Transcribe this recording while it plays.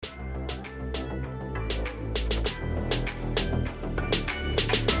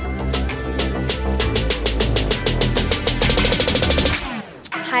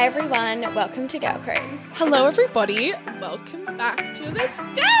Hi everyone, welcome to Girl Code. Hello everybody, welcome back to the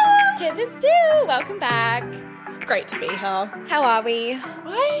stew. Welcome back. It's great to be here. How are we?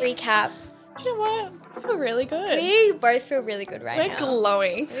 What? Recap. Do you know what? I feel really good. We both feel really good right now. We're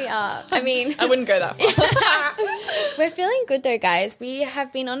glowing. We are. I mean, I wouldn't go that far. we're feeling good though, guys. We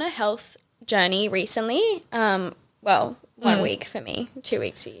have been on a health journey recently. 1 week for me, 2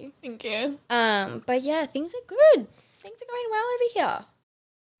 weeks for you. Thank you. But yeah, things are good. Things are going well over here.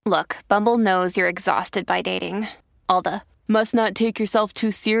 Look, Bumble knows you're exhausted by dating. All the must not take yourself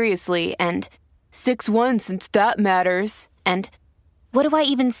too seriously and 6'1" since that matters. And what do I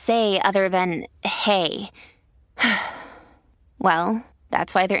even say other than hey? Well,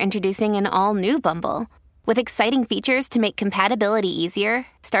 that's why they're introducing an all-new Bumble with exciting features to make compatibility easier,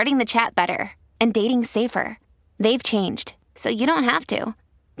 starting the chat better, and dating safer. They've changed, so you don't have to.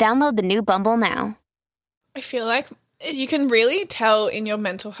 Download the new Bumble now. I feel like you can really tell in your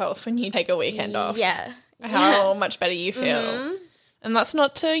mental health when you take a weekend off. Yeah. How much better you feel. Mm-hmm. And that's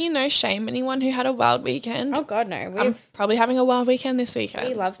not to, shame anyone who had a wild weekend. Oh God, no. I'm probably having a wild weekend this weekend.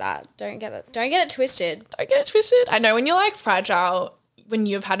 We love that. Don't get it twisted. Don't get it twisted. I know when you're fragile, when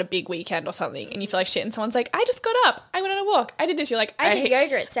you've had a big weekend or something and you feel like shit and someone's like, I just got up, I went on a walk, I did this. You're like, I did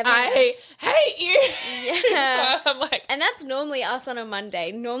yoga at 7 I hate you. Yeah. I'm like, and that's normally us on a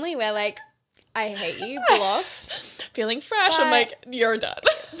Monday. Normally we're like, I hate you, blocked. Feeling fresh. I'm like, you're done.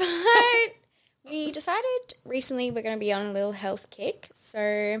 But we decided recently we're going to be on a little health kick.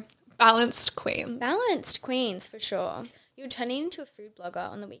 So Balanced queens for sure. You were turning into a food blogger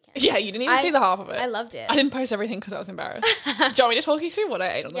on the weekend. Yeah, you didn't even see the half of it. I loved it. I didn't post everything because I was embarrassed. Do you want me to talk you through what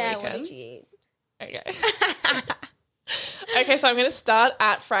I ate on the weekend? Yeah, what did you eat? Okay. Okay, so I'm going to start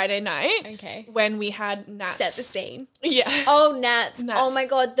at Friday night. Okay. When we had Nats. Set the scene. Yeah. Oh, Nats. Oh my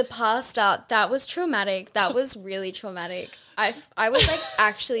God, the pasta. That was traumatic. That was really traumatic. I was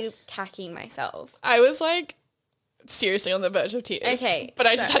actually cacking myself. I was seriously on the verge of tears. Okay. But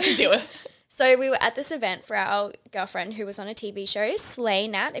I just had to do it. So we were at this event for our girlfriend who was on a TV show, Slay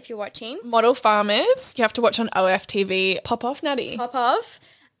Nat, if you're watching. Model Farmers. You have to watch on OFTV. Pop off, Natty. Pop off.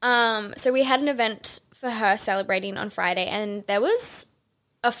 So we had an event for her celebrating on Friday, and there was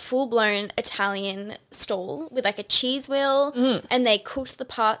a full-blown Italian stall with a cheese wheel, and they cooked the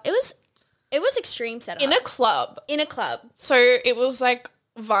part. It was extreme setup. In a club. So it was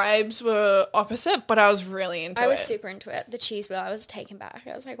vibes were opposite, but I was really into it. I was super into it. The cheese wheel, I was taken back.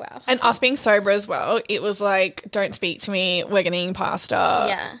 I was like, wow. And us being sober as well, it was don't speak to me, we're going to eat pasta.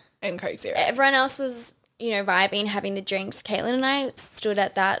 Yeah. And Coke Zero. Everyone else was, vibing, having the drinks. Caitlin and I stood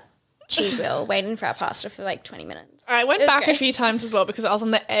at that cheese wheel waiting for our pasta for 20 minutes. I went back a few times as well because I was on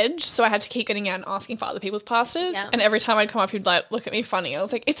the edge, so I had to keep getting out and asking for other people's pastas. Yeah. And every time I'd come up, he'd look at me funny. I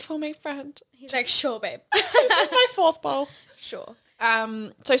was like, it's for my friend. He's like, sure, babe. This is my fourth bowl. Sure.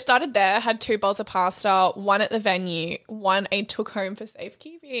 So started there, had 2 bowls of pasta, 1 at the venue, 1 I took home for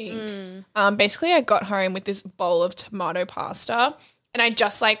safekeeping. Basically, I got home with this bowl of tomato pasta. And I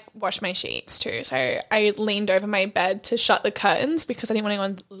just washed my sheets too. So I leaned over my bed to shut the curtains because I didn't want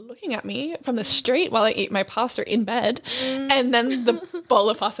anyone looking at me from the street while I eat my pasta in bed. And then the bowl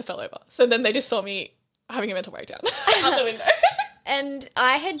of pasta fell over. So then they just saw me having a mental breakdown out the window. And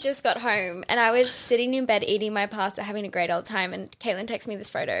I had just got home and I was sitting in bed eating my pasta, having a great old time. And Caitlin texted me this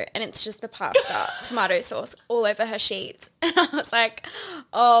photo and it's just the pasta, tomato sauce all over her sheets. And I was like,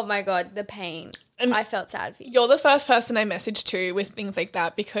 oh my God, the pain. And I felt sad for you. You're the first person I messaged to with things like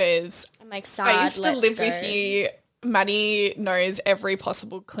that because I'm sad, I used to live with you. Maddie knows every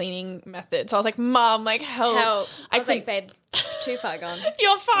possible cleaning method. So I was like, Mom, help. I was like, babe, it's too far gone.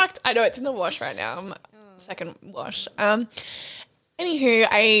 You're fucked. I know it's in the wash right now. I'm second wash. Anywho,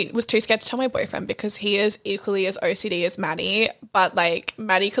 I was too scared to tell my boyfriend because he is equally as OCD as Maddie, but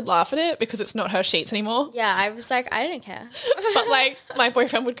Maddie could laugh at it because it's not her sheets anymore. Yeah, I was like, I don't care. But my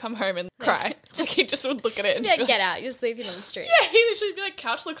boyfriend would come home and cry. He just would look at it and yeah, get out. You're sleeping on the street. Yeah, he'd literally be like,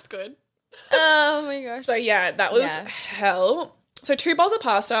 couch looks good. Oh my gosh. So yeah, that was hell. So 2 bowls of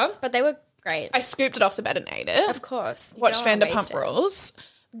pasta. But they were great. I scooped it off the bed and ate it. Of course. Watched Vanderpump Rules.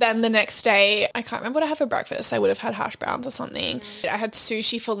 Then the next day, I can't remember what I had for breakfast. I would have had hash browns or something. I had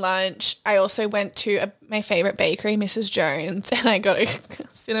sushi for lunch. I also went to my favourite bakery, Mrs. Jones, and I got a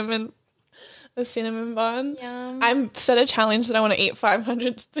cinnamon bun. Yum. I'm set a challenge that I want to eat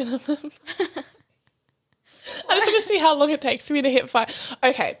 500 cinnamon buns. I just want to see how long it takes me to hit 5.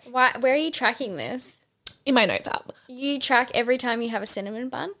 Okay. Where are you tracking this? In my notes app. You track every time you have a cinnamon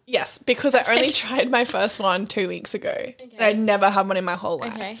bun? Yes, because I only tried my first one 2 weeks ago. Okay. And I'd never had one in my whole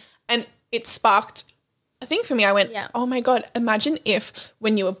life. Okay. And it sparked I think for me, I went, Yeah. oh my God, imagine if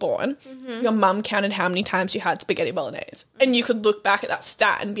when you were born, your mum counted how many times you had spaghetti bolognese. And you could look back at that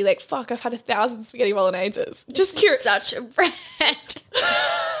stat and be like, fuck, I've had 1,000 spaghetti bologneses. Just curious. Such a brand.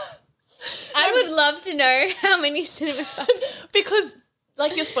 I would love to know how many cinnamon buns. Because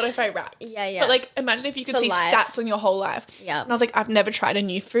like your Spotify Wrapped. Yeah, yeah. But like imagine if you could For see life. stats on your whole life. Yeah. And I was like, I've never tried a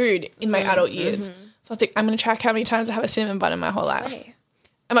new food in my adult years. So I was like, I'm going to track how many times I have a cinnamon bun in my whole life. Slay.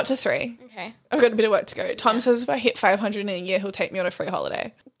 I'm up to 3. Okay. I've got a bit of work to go. Tom says if I hit 500 in a year, he'll take me on a free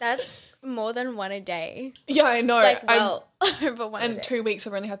holiday. That's more than one a day. Yeah, I know. Like, well, over one a and day. 2 weeks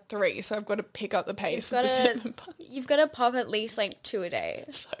I've only had 3, so I've got to pick up the pace of the cinnamon bun. You've got to pop at least like 2 a day.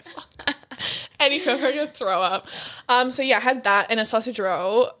 So fucked. Anyway, I'm going to throw up. So yeah, I had that and a sausage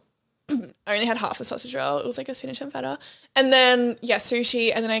roll. I only had half a sausage roll. It was like a spinach and feta. And then, yeah,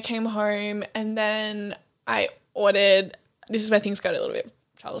 sushi. And then I came home and then I ordered, this is where things got a little bit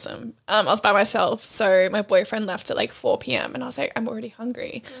troublesome. I was by myself. So my boyfriend left at like 4 p.m. and I was like, I'm already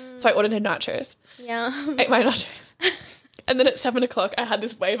hungry. So I ordered nachos. Yeah. Ate my nachos. And then at 7 o'clock, I had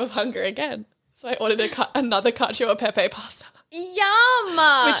this wave of hunger again. So I ordered another cacio e pepe pasta.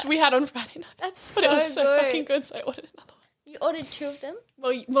 Yum! Which we had on Friday night. That's But so it was so good. fucking good, so I ordered another one. You ordered 2 of them?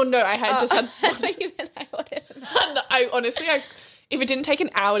 Well, no, I had just had I thought you meant I ordered them. I honestly, if it didn't take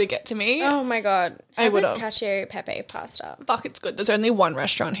an hour to get to me, Oh my god. I would've. Cacio e pepe pasta. fuck, it's good. There's only one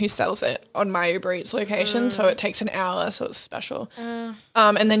restaurant who sells it on my Uber Eats location, so it takes an hour, so it's special. And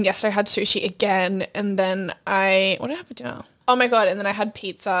then yesterday I had sushi again, and then what did I have for dinner? Oh my god, and then I had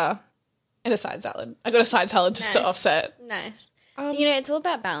pizza and a side salad. I got a side salad just to Nice. offset. Nice. It's all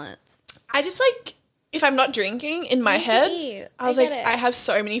about balance. I just like, if I'm not drinking in my Need to head, eat. I was I like, get it. I have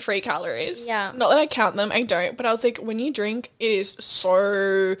so many free calories. Yeah. Not that I count them, I don't, but I was like, when you drink, it is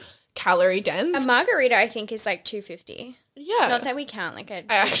so calorie dense. A margarita, I think, is like 250. Yeah. Not that we count. Like, I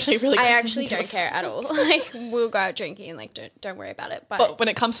actually really I couldn't actually give a don't care at all. Like, we'll go out drinking and like don't worry about it. But when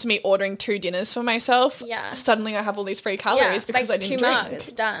it comes to me ordering 2 dinners for myself, Yeah. suddenly I have all these free calories because like I didn't 2 drink.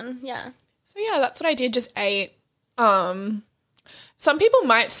 mugs done. Yeah. So yeah, that's what I did. Just ate. Some people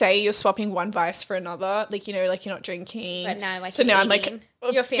might say you're swapping one vice for another, like like you're not drinking. But now, like, so you're now I'm like eating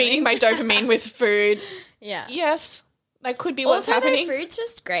your feeding my dopamine with food. Yeah. Yes, that could be what's Also, happening. though, food's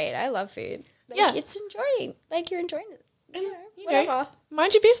just great. I love food. Like, Yeah. it's enjoying. Like, you're enjoying it. And, Whatever.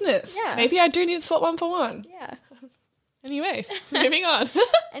 mind your business. Yeah. Maybe I do need to swap one for one. Yeah. Anyways, moving on.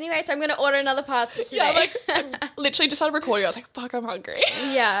 Anyway, so I'm going to order another pasta today. Yeah, I'm like, I literally just started recording. I was like, fuck, I'm hungry.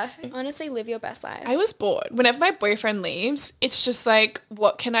 Yeah. Honestly, live your best life. I was bored. Whenever my boyfriend leaves, it's just like,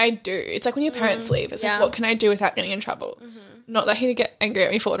 what can I do? It's like when your parents leave. It's yeah. like, what can I do without getting in trouble? Not that he'd get angry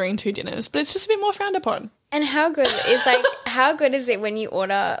at me for ordering 2 dinners, but it's just a bit more frowned upon. And how good is it when you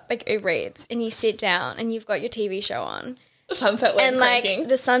order like Uber Eats and you sit down and you've got your TV show on The sunset lamp and like cranking.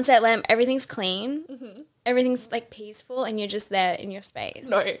 the sunset lamp, everything's clean, everything's like peaceful, and you're just there in your space.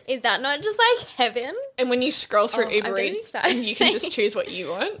 No. Is that not just like heaven? And when you scroll through I'm Uber getting Eats, excited. and you can just choose what you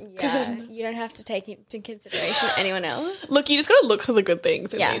want. Yeah, you don't have to take into consideration anyone else. Look, you just got to look for the good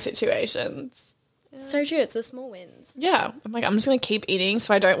things in Yeah. these situations. So true. It's the small wins. Yeah. I'm like, I'm just going to keep eating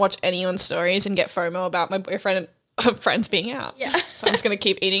so I don't watch anyone's stories and get FOMO about my boyfriend and friends being out. Yeah. So I'm just going to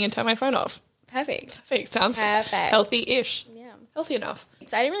keep eating and turn my phone off. Perfect. Sounds Perfect. healthy-ish. Yeah. Healthy enough.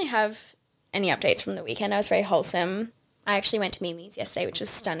 So I didn't really have any updates from the weekend. I was very wholesome. I actually went to Mimi's yesterday, which was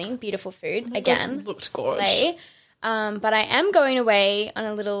stunning. Beautiful food. Again. Looked gorgeous. Slay. But I am going away on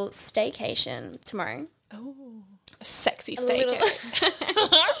a little staycation tomorrow. A sexy little- steak.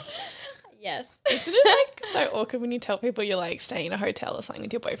 Yes. Isn't it like so awkward when you tell people you're like staying in a hotel or something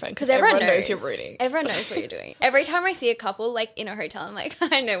with your boyfriend Because everyone knows you're rooting. Everyone knows what you're doing. Every time I see a couple like in a hotel, I'm like,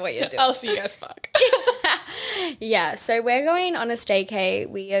 I know what you're doing. I'll see you guys fuck. Yeah, so we're going on a staycay.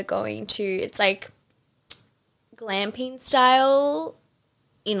 We are going to, it's like glamping style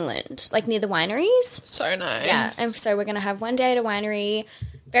inland, like near the wineries. So nice. Yeah, and so we're going to have one day at a winery.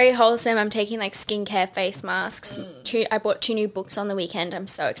 Very wholesome. I'm taking like skincare, face masks. I bought 2 new books on the weekend. I'm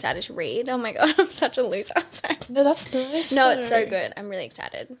so excited to read. Oh my God, I'm such a loser. Sorry. No, that's nice. No, it's so good. I'm really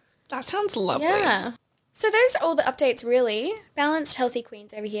excited. That sounds lovely. Yeah. So those are all the updates, really. Balanced, healthy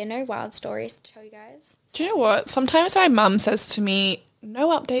queens over here. No wild stories to tell you guys. Do you know what? Sometimes my mum says to me,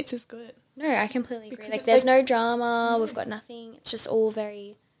 no updates is good. No, I completely agree. Because Like, it's there's like- no drama. We've got nothing. It's just all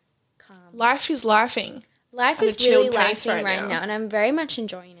very calm. Life is lifing. Life at a is really chilled pace lacking right right now. now, and I'm very much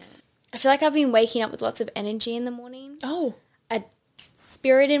enjoying it. I feel like I've been waking up with lots of energy in the morning. Oh. A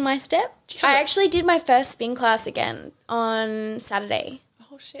spirit in my step. Yeah. I actually did my first spin class again on Saturday.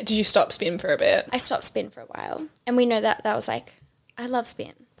 Oh, shit. Did you stop spin for a bit? I stopped spin for a while, and we know that was like, I love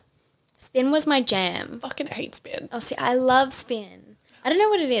spin. Spin was my jam. Fucking hate spin. Oh, see, I love spin. I don't know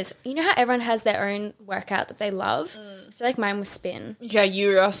what it is. You know how everyone has their own workout that they love? I feel like mine was spin. Yeah,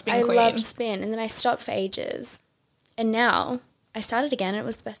 you are a spin queen. I loved spin, and then I stopped for ages. And now I started again, and it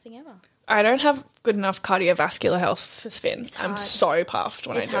was the best thing ever. I don't have good enough cardiovascular health for spin. I'm so puffed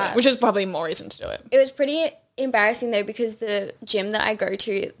when I do it, which is probably more reason to do it. It was pretty embarrassing though, because the gym that I go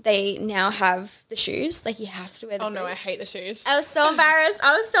to, they now have the shoes. Like, you have to wear the Oh no, I hate the shoes. I was so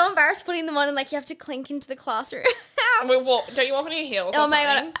embarrassed putting them on, and like you have to clink into the classroom. Don't you walk on your heels? Oh my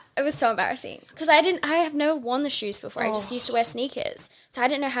god, it was so embarrassing because I have never worn the shoes before. I just used to wear sneakers, so I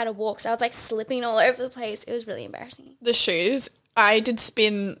didn't know how to walk. So I was like slipping all over the place. It was really embarrassing. The shoes. I did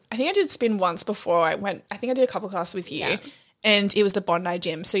spin. I think I did spin once before I went. I think I did a couple classes with you, and it was the Bondi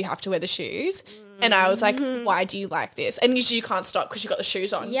gym, so you have to wear the shoes. And I was like, why do you like this? And usually you can't stop because you got the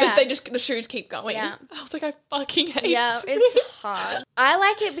shoes on. Yeah. But the shoes keep going. Yeah. I was like, I fucking hate it. Yeah, it's hard. I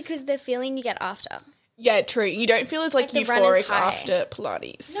like it because the feeling you get after. Yeah, true. You don't feel as like euphoric after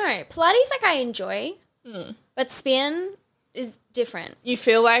Pilates. No, Pilates like I enjoy, but spin is different. You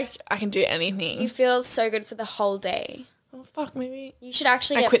feel like I can do anything. You feel so good for the whole day. Oh, fuck, maybe. You should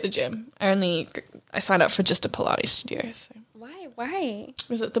actually I quit the gym. I signed up for just a Pilates studio. So. Why?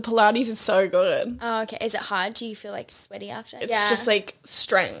 Because the Pilates is so good. Oh, okay. Is it hard? Do you feel like sweaty after? It's just like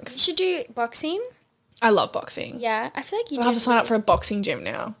strength. You should do boxing. I love boxing. Yeah, I feel like I'll have to sign up for a boxing gym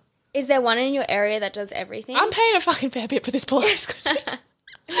now. Is there one in your area that does everything? I'm paying a fucking fair bit for this Pilates gym.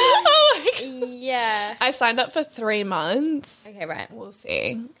 Oh my God. Yeah. I signed up for 3 months. Okay, right. We'll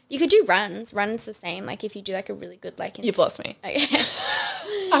see. You could do runs. Runs the same. Like if you do like a really good like. You've lost me. Okay.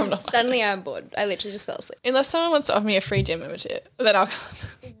 I'm not. Suddenly I'm bored. I literally just fell asleep. Unless someone wants to offer me a free gym membership, then I'll come.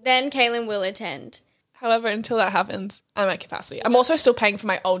 Then Kaylin will attend. However, until that happens, I'm at capacity. I'm also still paying for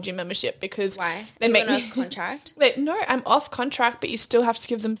my old gym membership because why? They make me me contract. Wait, no, I'm off contract, but you still have to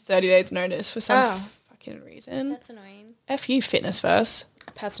give them 30 days notice for some fucking reason. That's annoying. F you, Fitness First.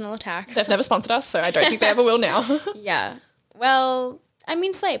 Personal attack. They've never sponsored us, so I don't think they ever will now. Yeah. Well, I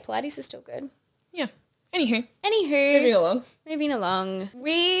mean, Slay, Pilates is still good. Yeah. Anywho. Moving along.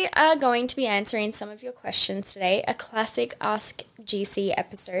 We are going to be answering some of your questions today. A classic Ask GC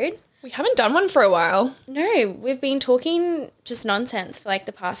episode. We haven't done one for a while. No, we've been talking just nonsense for like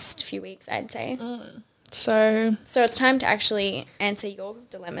the past few weeks, I'd say. So it's time to actually answer your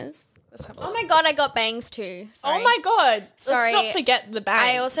dilemmas. Let's have a Oh look. my God, I got bangs too. Sorry. Oh my God. Sorry. Let's not forget the bangs.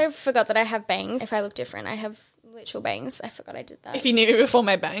 I also forgot that I have bangs. If I look different, I have literal bangs. I forgot I did that. If you knew me before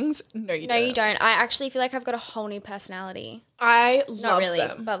my bangs, no, you don't. No, you don't. I actually feel like I've got a whole new personality. I love Not really,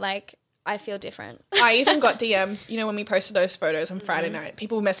 them. but like I feel different. I even got DMs, you know, when we posted those photos on Friday night,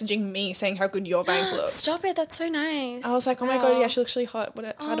 people were messaging me saying how good your bangs looked. Stop it. That's so nice. I was like, oh my God, yeah, she looks really hot.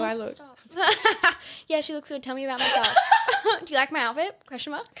 How do I look? Stop. Yeah, she looks good. Tell me about myself. Do you like my outfit?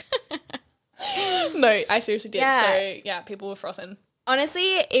 Question mark. No, I seriously did. Yeah. So, yeah, people were frothing. Honestly,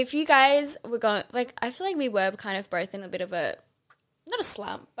 if you guys were going, like, I feel like we were kind of both in a bit of a, not a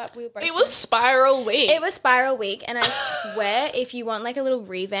slump, but we were both. It was spiral week. It was spiral week, and I swear, if you want like a little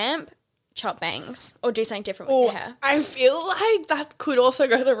revamp, chop bangs or do something different with your hair. I feel like that could also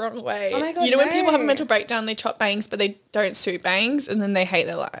go the wrong way. Oh my God, you know when people have a no. mental breakdown, they chop bangs, but they don't suit bangs, and then they hate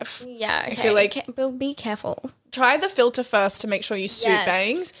their life. Yeah, okay. I feel like But be careful. try the filter first to make sure you suit Yes.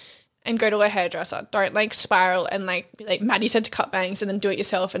 bangs. And go to a hairdresser. Don't like spiral and like be like Maddie said to cut bangs and then do it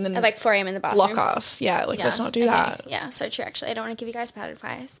yourself and then At like 4 a.m. in the bathroom. block us. Yeah, like let's not do Okay. that. Yeah, so true. Actually, I don't want to give you guys bad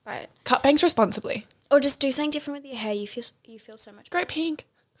advice, but Cut bangs responsibly. or just do something different with your hair. You feel so much better. Go pink.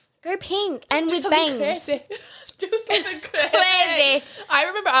 Go pink and Do with something bangs. crazy. Do something crazy. Crazy. I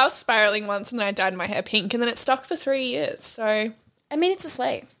remember I was spiraling once and then I dyed my hair pink and then it stuck for 3 years. So I mean, it's a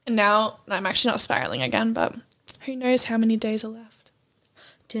slay. and now I'm actually not spiraling again, but who knows how many days are left.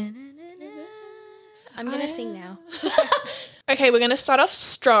 I'm gonna sing now. Okay, we're going to start off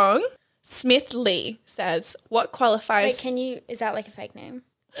strong. Smith Lee says, what qualifies Wait, is that like a fake name?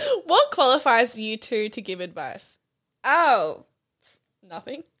 what qualifies you two to give advice? Oh,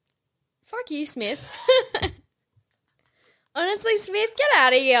 Nothing. fuck you, Smith. Honestly, Smith, get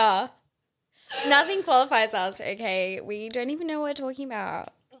out of here. Nothing qualifies us, okay? We don't even know what we're talking about.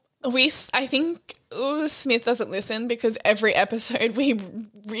 I think Smith doesn't listen because every episode we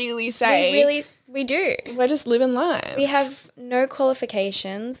really say We do. we're just living life. We have no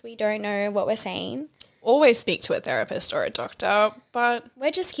qualifications. We don't know what we're saying. Always speak to a therapist or a doctor, but We're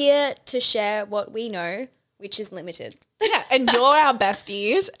just here to share what we know, which is limited. yeah, and you're our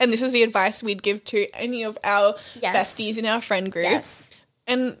besties, and this is the advice we'd give to any of our Yes. besties in our friend group. Yes.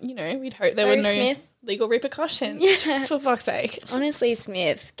 And, you know, we'd hope there So, were no Smith- legal repercussions, Yeah. for fuck's sake. Honestly,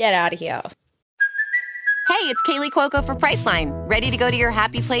 Smith, get out of here. Hey, it's Kaylee Cuoco for Priceline. Ready to go to your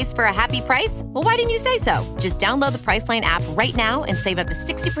happy place for a happy price? Well, why didn't you say so? Just download the Priceline app right now and save up to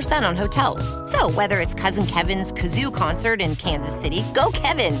 60% on hotels. So whether it's Cousin Kevin's Kazoo Concert in Kansas City, go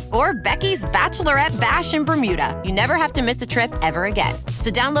Kevin, or Becky's Bachelorette Bash in Bermuda, you never have to miss a trip ever again.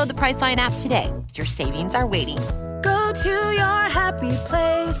 So download the Priceline app today. Your savings are waiting. Go to your happy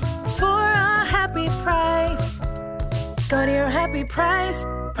place for a happy price. Go to your happy price,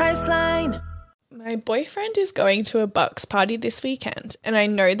 Priceline. My boyfriend is going to a Bucks party this weekend, and I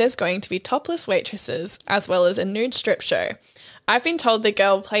know there's going to be topless waitresses as well as a nude strip show. I've been told the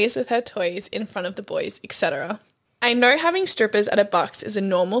girl plays with her toys in front of the boys, etc. I know having strippers at a Bucks is a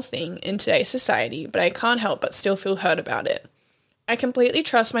normal thing in today's society, but I can't help but still feel hurt about it. I completely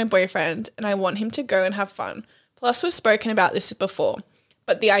trust my boyfriend, and I want him to go and have fun. Plus, we've spoken about this before,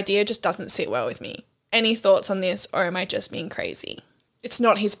 but the idea just doesn't sit well with me. Any thoughts on this, or am I just being crazy? It's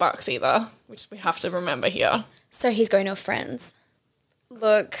not his Bucks either, which we have to remember here. So he's going to a friend's.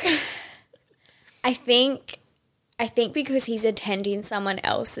 Look, I think because he's attending someone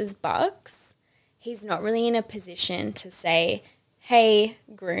else's Bucks, he's not really in a position to say, hey,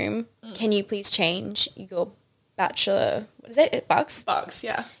 groom, can you please change your bachelor, what is it, Bucks? Bucks,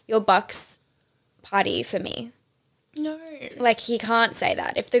 yeah. Your Bucks party for me. No. Like, he can't say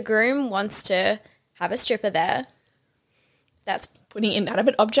that. If the groom wants to have a stripper there, that's Putting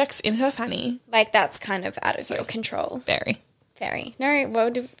inanimate objects in her fanny. like, that's kind of out of your control. Very. Very. No,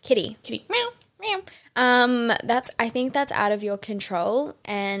 what would kitty. Kitty. Meow. Meow. I think that's out of your control,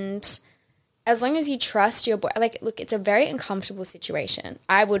 and as long as you trust your boy, like, look, it's a very uncomfortable situation.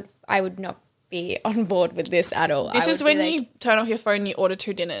 I would not be on board with this at all. This is when you turn off your phone and you order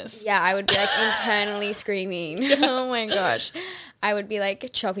 2 dinners. Yeah, I would be like internally screaming. Oh my gosh. I would be like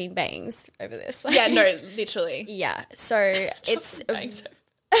chopping bangs over this. Like, Yeah, no, literally. Yeah. So it's Bangs.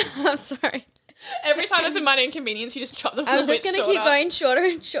 I'm sorry. Every time there's a minor inconvenience, you just chop them. I'm just gonna keep going shorter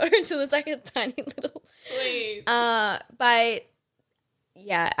and shorter until it's like a tiny little. Please. But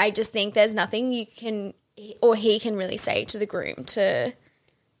yeah, I just think there's nothing you can or he can really say to the groom to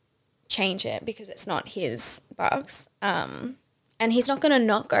change it because it's not his Bucks. And he's not gonna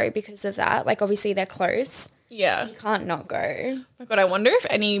not go because of that. Like, obviously they're close. Yeah. You can't not go. Oh my God, I wonder if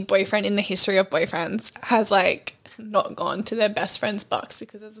any boyfriend in the history of boyfriends has like not gone to their best friend's Bucks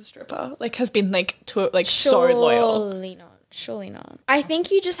because there's a stripper. Like, has been like so loyal. Surely not. I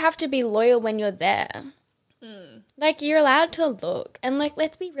think you just have to be loyal when you're there. Like, you're allowed to look. And like,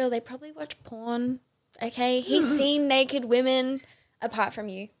 let's be real, they probably watch porn. Okay? He's seen naked women apart from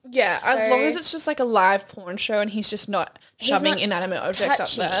you. Yeah, as long as it's just like a live porn show and he's just not shoving inanimate objects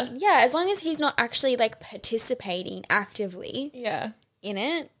touching. up there. Yeah, as long as he's not actually like participating actively in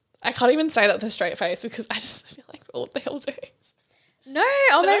it. I can't even say that with a straight face because I just feel like, well, what the hell do? No,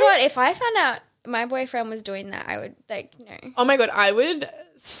 oh my God, if I found out my boyfriend was doing that, I would like, no. Oh my God, I would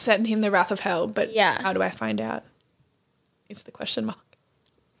send him the wrath of hell, but how do I find out? Is the question mark.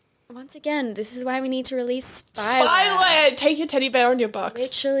 Once again, this is why we need to release Spyware! Take your teddy bear on your Bucks.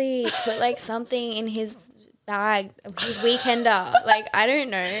 Literally, put like something in his bag, his weekender. Like, I don't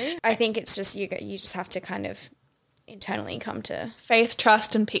know. I think it's just you just have to kind of internally come to Faith,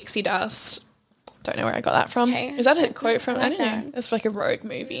 trust, and pixie dust. Don't know where I got that from. Okay. Is that a quote from? I like don't know. It's like a rogue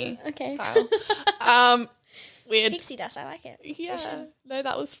movie. Okay. File. Weird. Pixie dust, I like it. Yeah. No,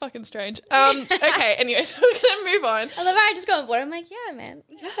 that was fucking strange. Okay, anyways, we're going to move on. I love how I just go on board. I'm like, yeah, man.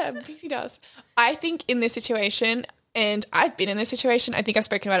 Yeah, pixie dust. I think in this situation, and I've been in this situation, I think I've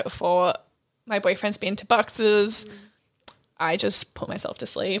spoken about it before, my boyfriend's been to Bux's. I just put myself to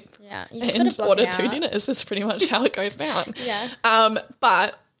sleep. Yeah. You just and gotta block order it out. 2 dinners. That's pretty much how it goes down. Yeah.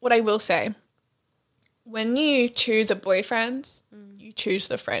 But what I will say, when you choose a boyfriend, you choose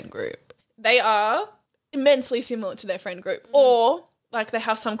the friend group. They are immensely similar to their friend group, or like they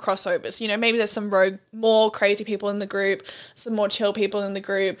have some crossovers. You know, maybe there's some rogue, more crazy people in the group, some more chill people in the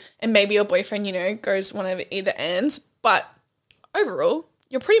group, and maybe your boyfriend, you know, goes one of either ends. But overall,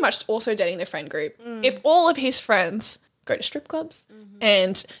 you're pretty much also dating the friend group. If all of his friends go to strip clubs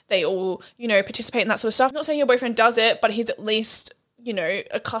and they all, you know, participate in that sort of stuff, I'm not saying your boyfriend does it, but he's at least, you know,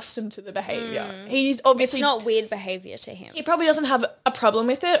 accustomed to the behavior. He's obviously... It's not weird behavior to him. He probably doesn't have a problem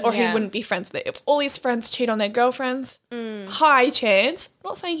with it, or he wouldn't be friends with it. If all his friends cheat on their girlfriends, high chance, I'm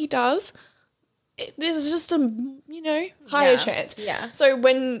not saying he does, there's just a, you know, higher chance. Yeah. So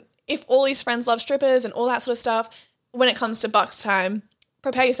if all his friends love strippers and all that sort of stuff, when it comes to Bucks time,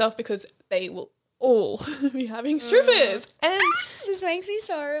 prepare yourself because they will all be having strippers. And This makes me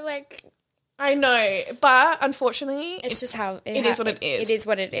so like... I know, but unfortunately... It's just how... It is what it is. It is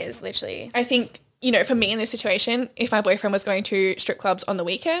what it is, literally. I think, you know, for me in this situation, if my boyfriend was going to strip clubs on the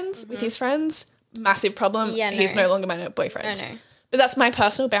weekends with his friends, massive problem. Yeah, He's no. no longer my boyfriend. No. But that's my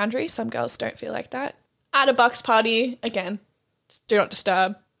personal boundary. Some girls don't feel like that. At a Bucks party, again, do not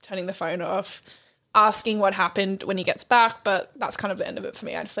disturb, turning the phone off, asking what happened when he gets back, but that's kind of the end of it for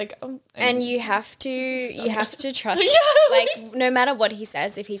me. I just like, and you have to trust Yeah. like no matter what he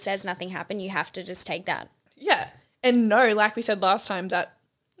says, if he says nothing happened, you have to just take that. yeah. And no, like we said last time, that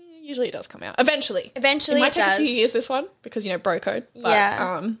usually it does come out. Eventually. It might take does. a few years, this one, because, bro code. But,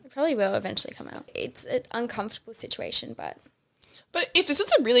 Yeah. It probably will eventually come out. It's an uncomfortable situation, but if this is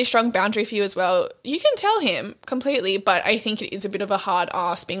a really strong boundary for you as well, you can tell him completely, but I think it is a bit of a hard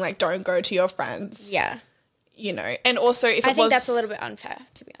ask being like, don't go to your friends. yeah. And also if I think that's a little bit unfair,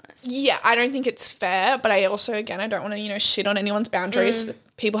 to be honest. Yeah, I don't think it's fair, but I also, again, I don't want to, shit on anyone's boundaries.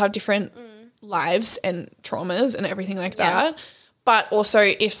 People have different lives and traumas and everything like that. But also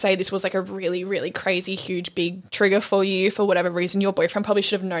if, say, this was like a really, really crazy, huge, big trigger for you for whatever reason, your boyfriend probably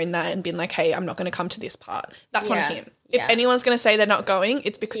should have known that and been like, hey, I'm not going to come to this part. That's on him. If anyone's going to say they're not going,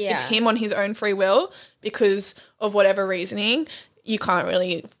 it's because it's him on his own free will because of whatever reasoning. You can't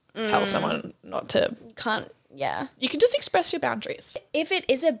really tell someone not to. You can't, yeah. You can just express your boundaries. If it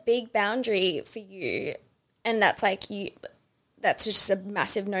is a big boundary for you and that's like that's just a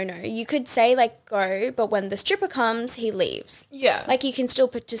massive no-no. You could say, like, go, but when the stripper comes, he leaves. Yeah. Like, you can still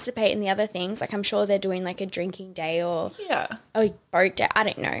participate in the other things. Like, I'm sure they're doing, like, a drinking day or a boat day. I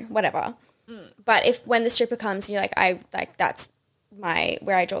don't know. Whatever. But if when the stripper comes, you're like, that's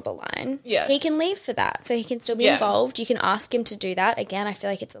where I draw the line. Yeah. He can leave for that. So he can still be involved. You can ask him to do that. Again, I feel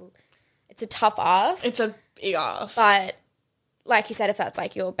like it's a tough ask. It's a big ask. But, like you said, if that's,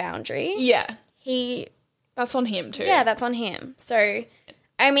 like, your boundary. Yeah. That's on him too. Yeah, that's on him. So,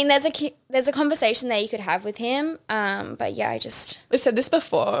 I mean, there's a conversation there you could have with him. But yeah, We've said this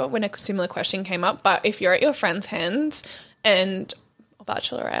before when a similar question came up, but if you're at your friend's hens and or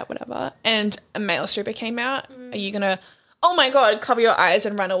bachelorette, whatever, and a male stripper came out, are you gonna, oh my god, cover your eyes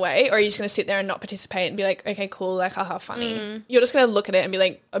and run away, or are you just gonna sit there and not participate and be like, okay, cool, like, haha, funny? You're just gonna look at it and be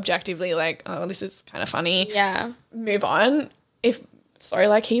like, objectively, like, oh, this is kind of funny. Yeah. Move on.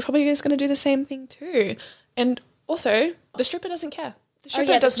 Like, he probably is gonna do the same thing too. And also, the stripper doesn't care. The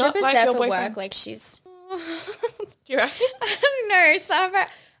stripper does not like there your for boyfriend. work. Like, she's. Do you reckon? I don't know. So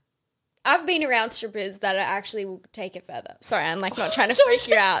I've been around strippers that actually will take it further. Sorry, I'm like not trying to freak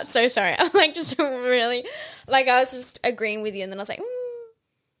you out. So sorry. I'm like just really, like I was just agreeing with you, and then I was like,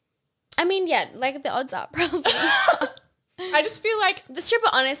 I mean, yeah, like the odds are probably. I just feel like the stripper,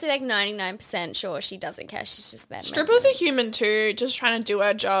 honestly, like 99% sure she doesn't care. She's just there. Stripper's a human too, just trying to do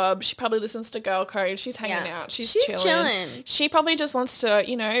her job. She probably listens to Girl Code. She's hanging out. She's chilling. She probably just wants to,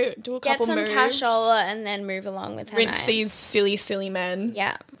 do a couple moves. Get some cashola and then move along with her Rinse night. these silly, silly men.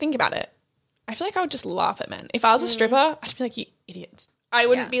 Yeah. Think about it. I feel like I would just laugh at men. If I was a stripper, I'd be like, you idiot. I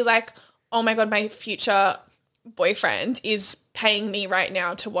wouldn't be like, oh my God, my future boyfriend is paying me right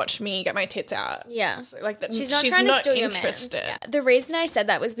now to watch me get my tits out. Yeah. So, like that. She's not trying to steal your man. Yeah. The reason I said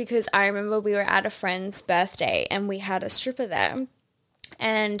that was because I remember we were at a friend's birthday and we had a stripper there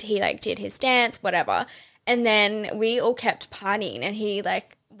and he like did his dance, whatever. And then we all kept partying and he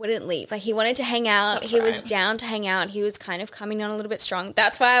like wouldn't leave. Like he wanted to hang out. He was down to hang out. He was kind of coming on a little bit strong.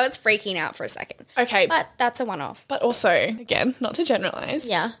 That's why I was freaking out for a second. Okay. But that's a one-off. But also, again, not to generalize.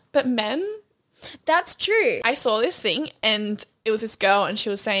 Yeah. But men... That's true. I saw this thing and it was this girl and she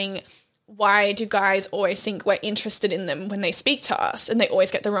was saying, why do guys always think we're interested in them when they speak to us and they always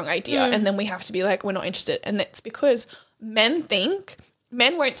get the wrong idea and then we have to be like, we're not interested. And that's because men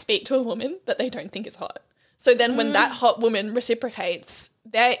won't speak to a woman that they don't think is hot. So then when that hot woman reciprocates,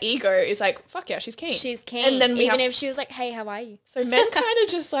 their ego is like, fuck yeah, she's keen. She's keen. And then even if she was like, hey, how are you? So men kind of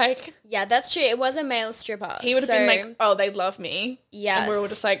just like... Yeah, that's true. It was a male stripper. He would have been like, oh, they love me. Yes. And we're all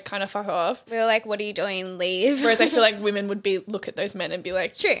just like, kind of fuck off. We were like, what are you doing? Leave. Whereas I feel like women would look at those men and be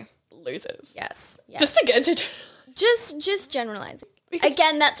like... True. Losers. Yes. Just to get to... Just generalizing. Because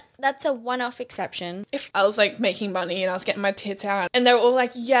again, that's a one-off exception. If I was like making money and I was getting my tits out and they were all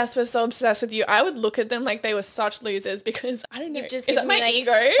like, yes, we're so obsessed with you, I would look at them like they were such losers because I don't know. You've just is that given my me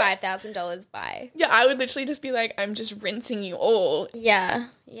like ego? $5,000 by. Yeah, I would literally just be like, I'm just rinsing you all. Yeah.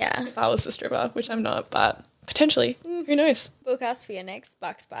 If I was the stripper, which I'm not, but potentially. Who knows? Book us for your next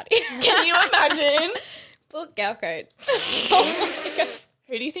Bucks party. Can you imagine? Book Girl Code. Oh my God.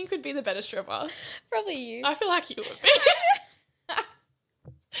 Who do you think would be the better stripper? Probably you. I feel like you would be.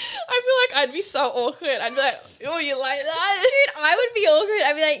 I feel like I'd be so awkward. I'd be like, oh, you like that? Dude, I would be awkward.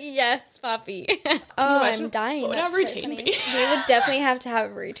 I'd be like, yes, puppy. I'm dying. What would That's our routine so be? We would definitely have to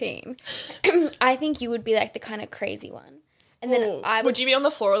have a routine. I think you would be like the kind of crazy one. And then would you be on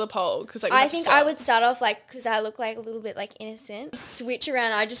the floor or the pole? Because like, I think I would start off like, because I look like a little bit like innocent. Switch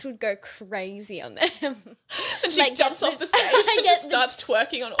around, I just would go crazy on them. And she jumps off the stage and just starts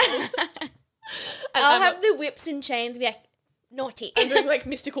twerking on all of them. I'll have the whips and chains be like, naughty. I'm doing like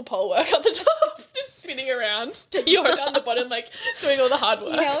mystical pole work at the top, just spinning around. You're down the bottom, like doing all the hard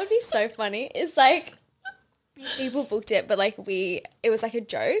work. You know what would be so funny? Is like, people booked it, but like it was like a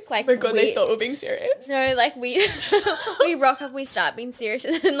joke. Like, oh my God, they thought we were being serious. No, like we rock up, we start being serious,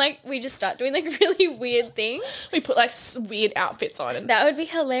 and then like we just start doing like really weird things. We put like weird outfits on, and that would be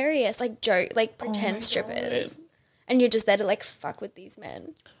hilarious. Like pretend strippers, God. And you're just there to like fuck with these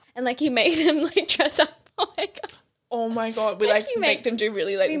men, and like you make them like dress up like. Oh my God, we like make them do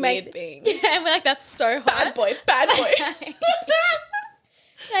really like weird things. Yeah, and we're like, that's so hot. Bad boy.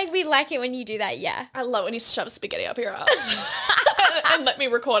 Like, we like it when you do that, yeah. I love when you shove spaghetti up your ass and let me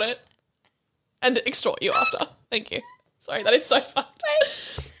record it and extort you after. Thank you. Sorry, that is so fucked.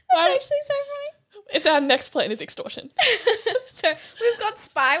 That's actually so funny. It's our next plan is extortion. So we've got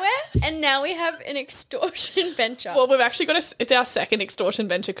spyware and now we have an extortion venture. Well, we've actually got it's our second extortion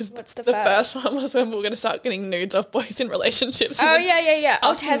venture because the first one was when we were going to start getting nudes of boys in relationships. Oh, yeah.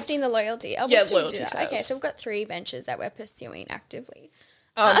 Oh, testing the loyalty. Oh, yeah, loyalty test. Okay, so we've got 3 ventures that we're pursuing actively.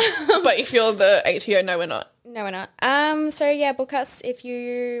 But if you're the ATO, no, we're not. No, we're not. So yeah, book us if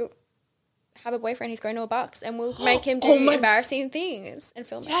you have a boyfriend who's going to a box, and we'll make him do embarrassing things and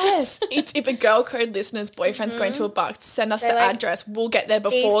film it. Yes, it's if a Girl Code listener's boyfriend's going to a bucks, send us the address. We'll get there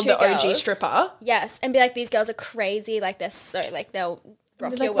before the OG stripper. Yes, and be like, these girls are crazy. Like they're so like they'll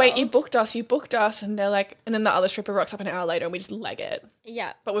rock your world. Wait, you booked us, and they're like, and then the other stripper rocks up an hour later, and we just leg it.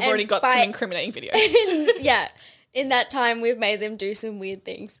 Yeah, but we've already got some incriminating videos. Yeah. In that time, we've made them do some weird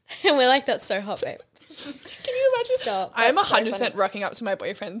things. And we're like, that's so hot, babe. Can you imagine? Stop. I'm 100% rocking up to my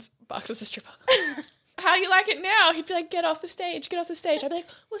boyfriend's bucks as a stripper. How do you like it now? He'd be like, get off the stage. I'd be like,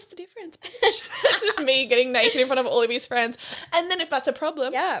 what's the difference, bitch? It's just me getting naked in front of all of his friends. And then if that's a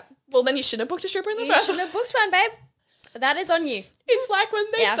problem, well, then you shouldn't have booked a stripper in the first You shouldn't have booked one, babe. That is on you. It's like when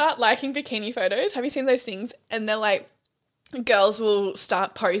they start liking bikini photos. Have you seen those things? And they're like, girls will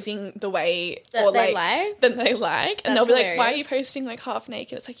start posing the way that they like. And they'll be like, why are you posting like half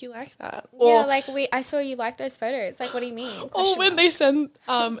naked? It's like, you like that. Or, like I saw you like those photos. Like, what do you mean? Or when they send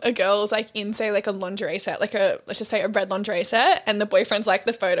a girl's like in, say, like a lingerie set, like let's just say a red lingerie set, and the boyfriend's like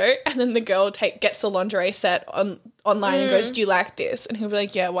the photo, and then the girl gets the lingerie set online and goes, do you like this? And he'll be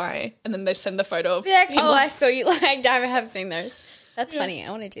like, yeah, why? And then they send the potho of like, I saw you liked. I have seen those. That's funny. I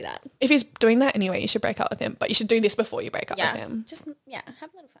want to do that. If he's doing that anyway, you should break up with him. But you should do this before you break up with him. Just, have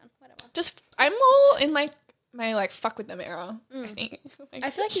a little fun. Whatever. I'm all in like my like fuck with them era. I think. I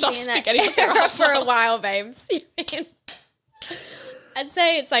feel like you've been in that era for a while, babes. I'd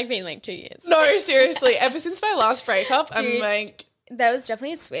say it's like been like 2 years. No, seriously. Ever since my last breakup, I'm like... That was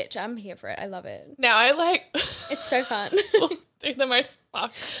definitely a switch. I'm here for it. I love it. Now I like... It's so fun. Do the most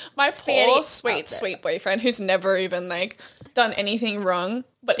fuck. My poor sweet boyfriend who's never even like done anything wrong,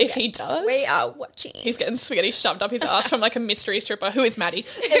 but if he does, we are watching. He's getting spaghetti shoved up his ass from like a mystery stripper who is Maddie.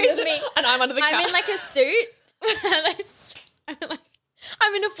 Who's me? And I'm under the couch. I'm in like a suit.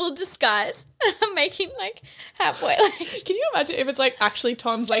 I'm in a full disguise. I'm making like halfway. Like, can you imagine if it's like actually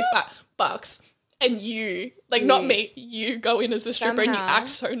Tom's like bucks and you like not me, you go in as a stripper and you act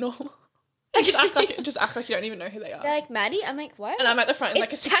so normal. Just act like you don't even know who they are. They're like, Maddie? I'm like, what? And I'm at the front in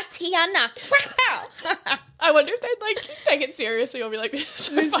it's like Tatiana. I wonder if they'd like take it seriously or be like, this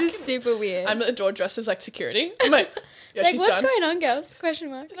is super weird. I'm at the door dressed as like security. I'm like, yeah, like, she's what's done. going on, girls? Question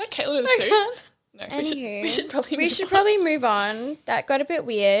mark. Is that Caitlin in a suit? No, anywho, we should probably move on. That got a bit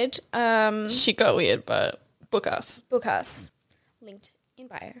weird. She got weird, but book us. Linked in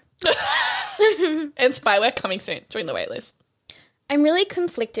bio. And spyware coming soon. Join the waitlist. I'm really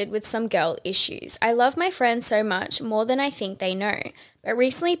conflicted with some girl issues. I love my friends so much, more than I think they know. But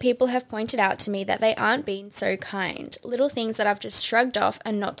recently people have pointed out to me that they aren't being so kind. Little things that I've just shrugged off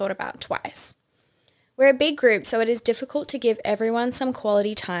and not thought about twice. We're a big group, so it is difficult to give everyone some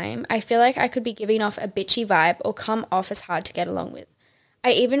quality time. I feel like I could be giving off a bitchy vibe or come off as hard to get along with.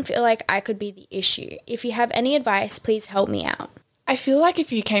 I even feel like I could be the issue. If you have any advice, please help me out. I feel like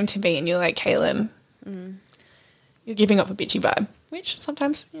if you came to me and you're like, Kaylin, you're giving off a bitchy vibe. Which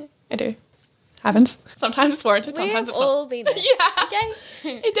sometimes, I do. Happens. Sometimes it's warranted, sometimes it's not. We've all been there. Yeah. Okay?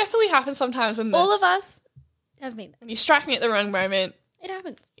 It definitely happens sometimes when all of us have been there. When you strike me at the wrong moment. It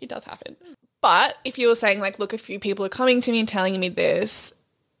happens. It does happen. But if you were saying like, look, a few people are coming to me and telling me this,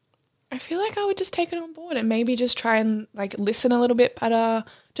 I feel like I would just take it on board and maybe just try and like listen a little bit better.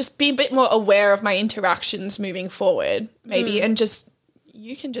 Just be a bit more aware of my interactions moving forward maybe and just,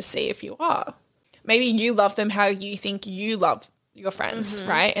 you can just see if you are. maybe you love them how you think you love your friends,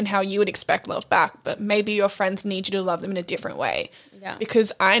 right? And how you would expect love back. But maybe your friends need you to love them in a different way. Yeah.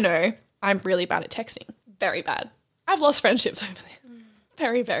 Because I know I'm really bad at texting. Very bad. I've lost friendships over this.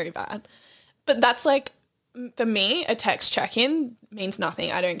 Very, very bad. But that's like, for me, a text check-in means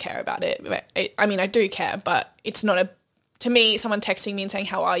nothing. I don't care about it. I mean, I do care, but it's not to me, someone texting me and saying,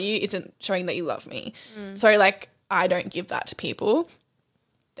 how are you, isn't showing that you love me. So, like, I don't give that to people.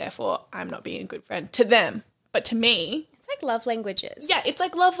 Therefore, I'm not being a good friend to them. But to me... It's like love languages. Yeah, it's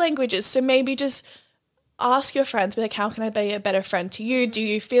like love languages. So maybe just ask your friends, be like, how can I be a better friend to you? Do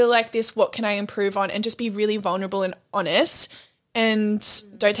you feel like this? What can I improve on? And just be really vulnerable and honest. And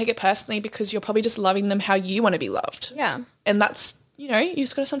don't take it personally because you're probably just loving them how you want to be loved. Yeah. And that's, you know, you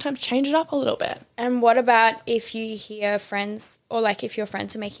just got to sometimes change it up a little bit. And what about if you hear friends, or like if your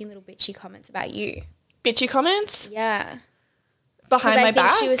friends are making little bitchy comments about you? Bitchy comments? Yeah. Behind my back? I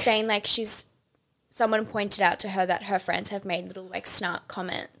think she was saying like someone pointed out to her that her friends have made little like snark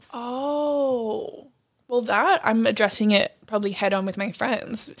comments. Oh. Well, that I'm addressing it probably head on with my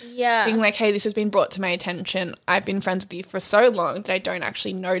friends. Yeah. Being like, hey, this has been brought to my attention. I've been friends with you for so long that I don't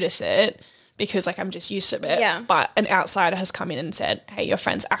actually notice it because like I'm just used to it. Yeah. But an outsider has come in and said, hey, your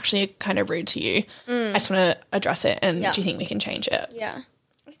friend's actually kind of rude to you. I just want to address it and do you think we can change it? Yeah.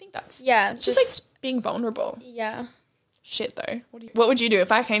 I think that's just like being vulnerable. Yeah. Shit though. What would you do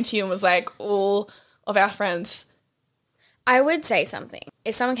if I came to you and was like, all of our friends... I would say something.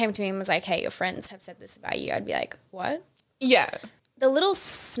 If someone came to me and was like, hey, your friends have said this about you, I'd be like, what? Yeah. The little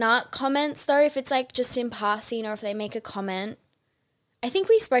snark comments, though, if it's like just in passing or if they make a comment, I think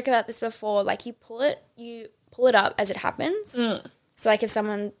we spoke about this before. Like you pull it up as it happens. So like if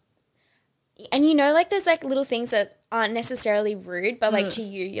someone, and you know, like there's like little things that aren't necessarily rude, but like to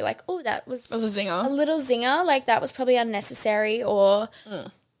you, you're like, oh, that was a zinger. A little zinger. Like that was probably unnecessary. Or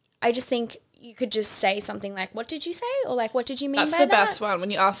I just think you could just say something like, what did you say? Or like, what did you mean by that? That's the best one, when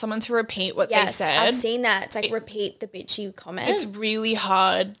you ask someone to repeat what they said. I've seen that. It's like repeat the bitchy comment. It's really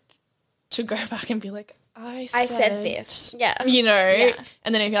hard to go back and be like, I said this. Yeah. You know? Yeah.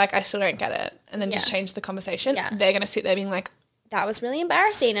 And then if you're like, I still don't get it. And then just change the conversation. Yeah. They're going to sit there being like, that was really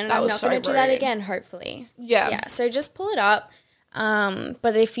embarrassing and I'm not going to do that again, hopefully. Yeah. Yeah. So just pull it up.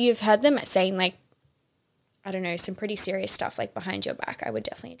 But if you've heard them saying like, I don't know, some pretty serious stuff like behind your back, I would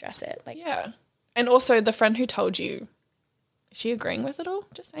definitely address it. Like, yeah. And also the friend who told you, is she agreeing with it all?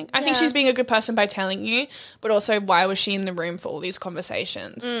 Just saying. I think she's being a good person by telling you, but also why was she in the room for all these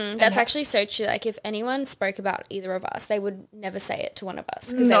conversations? That's actually so true. Like if anyone spoke about either of us, they would never say it to one of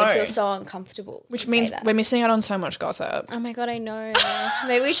us because they would feel so uncomfortable. Which means we're missing out on so much gossip. Oh my God, I know.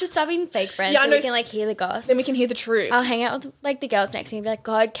 Maybe we should stop being fake friends so we can like hear the gossip. Then we can hear the truth. I'll hang out with like the girls next to me and be like,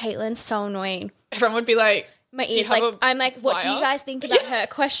 God, Caitlin's so annoying. Everyone would be like, my ears like, I'm like, what do you guys think about her?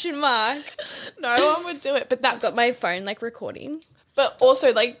 Question mark. No one would do it. But that's I've got my phone like recording. But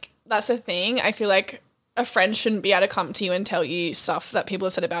also like that's a thing. I feel like a friend shouldn't be able to come to you and tell you stuff that people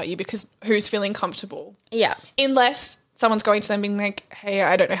have said about you because who's feeling comfortable? Yeah. Unless someone's going to them being like, hey,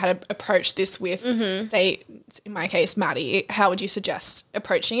 I don't know how to approach this with, say, in my case, Maddie, how would you suggest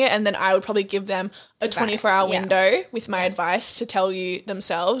approaching it? And then I would probably give them a 24-hour window with my advice to tell you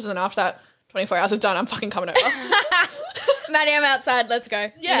themselves. And then after that 24 hours is done, I'm fucking coming over. Maddie, I'm outside. Let's go.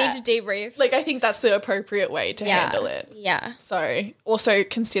 Yeah. We need to debrief. Like, I think that's the appropriate way to handle it. Yeah. So also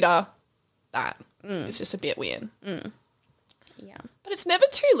consider that. It's just a bit weird. Yeah. But it's never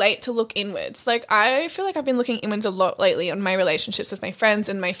too late to look inwards. Like, I feel like I've been looking inwards a lot lately on my relationships with my friends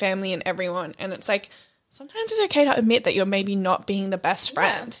and my family and everyone. And it's like, sometimes it's okay to admit that you're maybe not being the best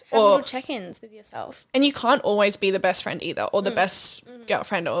friend. Have little check-ins with yourself. And you can't always be the best friend either, or the best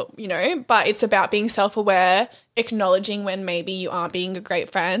girlfriend, or, you know, but it's about being self-aware, acknowledging when maybe you aren't being a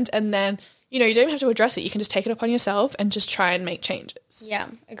great friend, and then, you know, you don't have to address it. You can just take it upon yourself and just try and make changes. Yeah,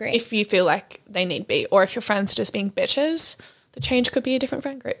 agree. If you feel like they need be, or if your friends are just being bitches, the change could be a different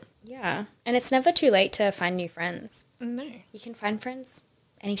friend group. Yeah, and it's never too late to find new friends. No. You can find friends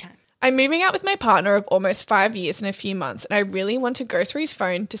anytime. I'm moving out with my partner of almost 5 years in a few months, and I really want to go through his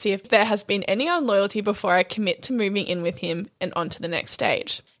phone to see if there has been any unloyalty before I commit to moving in with him and on to the next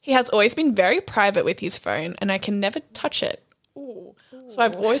stage. He has always been very private with his phone, and I can never touch it. Ooh. So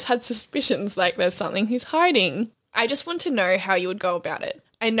I've always had suspicions like there's something he's hiding. I just want to know how you would go about it.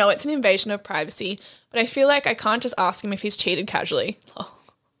 I know it's an invasion of privacy, but I feel like I can't just ask him if he's cheated casually. Oh,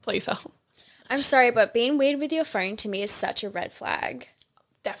 please help. I'm sorry, but being weird with your phone to me is such a red flag.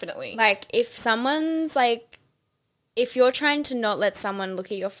 Definitely. Like, if someone's, like, if you're trying to not let someone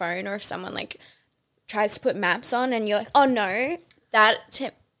look at your phone, or if someone, like, tries to put maps on and you're like, oh, no,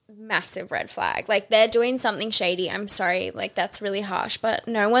 that massive red flag. Like, they're doing something shady. I'm sorry. Like, that's really harsh. But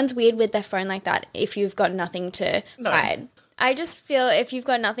no one's weird with their phone like that if you've got nothing to hide. I just feel if you've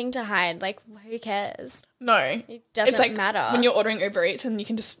got nothing to hide, like, who cares? No. It doesn't it's like matter. when you're ordering Uber Eats and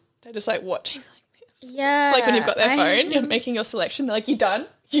they're just like watching like this. Yeah. Like when you've got their phone, you're making your selection. They're like, you done?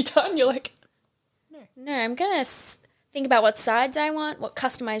 You done? You're like, no, I'm going to think about what sides I want, what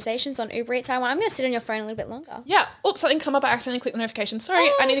customizations on Uber Eats I want. I'm going to sit on your phone a little bit longer. yeah. Oh, something come up. I accidentally clicked the notification.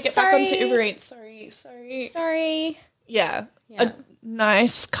 Sorry, I need to get back onto Uber Eats. Sorry. Yeah. A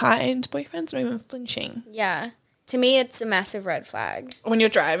nice, kind boyfriend's not even flinching. Yeah. To me, it's a massive red flag. When you're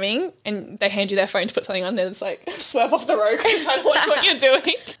driving and they hand you their phone to put something on, they're just like, swerve off the road because I don't watch what you're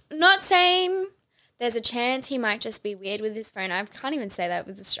doing. Not saying there's a chance he might just be weird with his phone. I can't even say that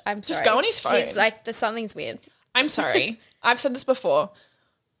with this. I'm sorry. Just go on his phone. He's like, there's something's weird. I'm sorry. I've said this before.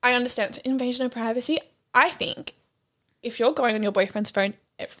 I understand it's an invasion of privacy. I think if you're going on your boyfriend's phone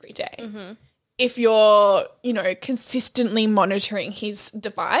every day, if you're, consistently monitoring his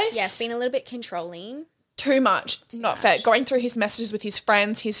device. Yes, being a little bit controlling. Too much. Not fair. Going through his messages with his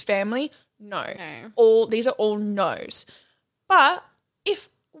friends, his family. No. These are all no's. But if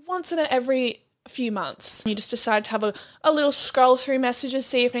once in every few months you just decide to have a little scroll through messages,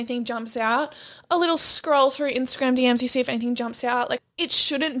 see if anything jumps out, a little scroll through Instagram DMs, you see if anything jumps out, like it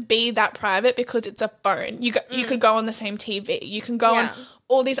shouldn't be that private because it's a phone. You could go on the same TV. You can go on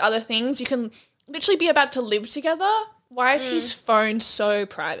all these other things. You can literally be about to live together. Why is his phone so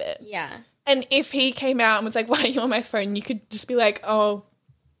private? Yeah. And if he came out and was like, why are you on my phone? You could just be like, oh,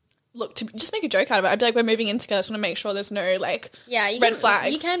 look, just make a joke out of it. I'd be like, we're moving in together. I just want to make sure there's no, red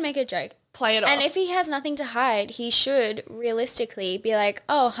flags. You can make a joke. Play it off. And if he has nothing to hide, he should realistically be like,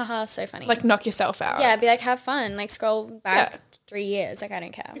 oh, haha, so funny. Like, knock yourself out. Yeah, be like, have fun. Like, scroll back 3 years. Like, I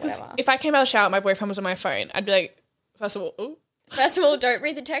don't care. Because whatever. if I came out of the shower and my boyfriend was on my phone, I'd be like, first of all, ooh. First of all, don't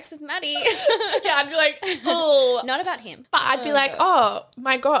read the text with Maddie. Yeah, I'd be like, oh. Not about him. But I'd be like, oh,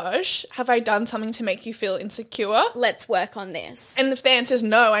 my gosh, have I done something to make you feel insecure? Let's work on this. And if the answer is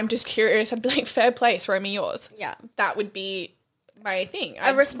no, I'm just curious, I'd be like, fair play, throw me yours. Yeah. That would be my thing.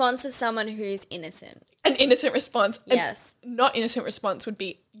 A response of someone who's innocent. An innocent response. Yes. Not innocent response would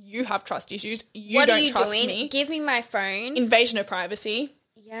be, you have trust issues. What don't are you trust doing? me. Give me my phone. Invasion of privacy.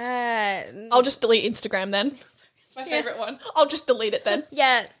 Yeah. I'll just delete Instagram then. It's my favourite one. I'll just delete it then.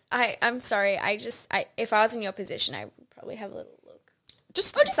 Yeah. I'm sorry. If I was in your position, I would probably have a little look.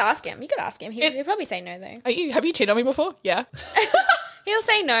 Just ask him. You could ask him. He'll probably say no, though. Have you cheated on me before? Yeah. He'll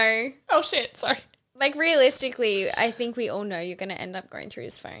say no. Oh, shit. Sorry. Like, realistically, I think we all know you're going to end up going through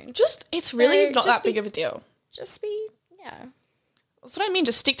his phone. It's really not that big of a deal. Yeah. That's what I mean.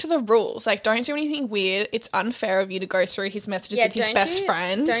 Just stick to the rules. Like, don't do anything weird. It's unfair of you to go through his messages with his best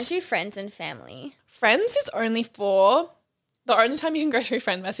friend. Don't do friends and family. Friends is only for... The only time you can go through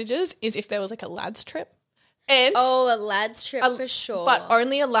friend messages is if there was, like, a lads trip. And a lads trip for sure. But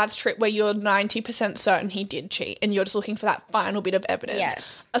only a lads trip where you're 90% certain he did cheat and you're just looking for that final bit of evidence.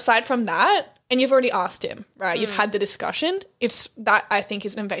 Yes. Aside from that, and you've already asked him, right? You've had the discussion. It's that, I think,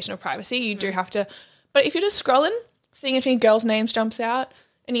 is an invasion of privacy. You do have to... But if you're just scrolling, seeing if any girls' names jumps out,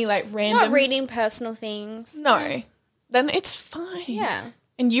 any, random... Not reading personal things. No. Then it's fine. Yeah.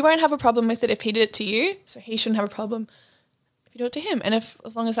 And you won't have a problem with it if he did it to you, so he shouldn't have a problem if you do it to him. And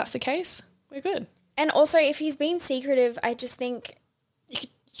as long as that's the case, we're good. And also, if he's being secretive, I just think... You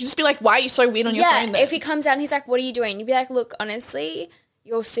just be like, why are you so weird on your phone then? If he comes out and he's like, what are you doing? You'd be like, look, honestly,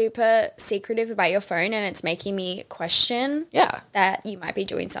 you're super secretive about your phone and it's making me question that you might be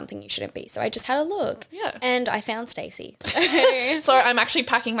doing something you shouldn't be. So I just had a look. Yeah. And I found Stacey. So I'm actually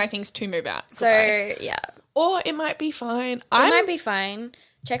packing my things to move out. So, yeah. Or it might be fine. It might be fine.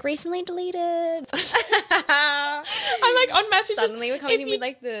 Check recently deleted. I'm on messages. Suddenly we're coming in with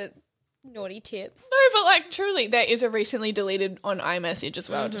the naughty tips. No, but truly, there is a recently deleted on iMessage as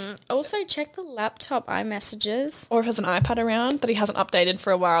well. Just also check the laptop iMessages. Or if there's an iPad around that he hasn't updated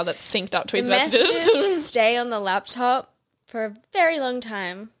for a while that's synced up to his messages stay on the laptop for a very long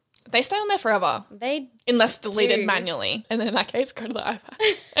time. They stay on there forever. Unless deleted manually. And then in that case, go to the iPad.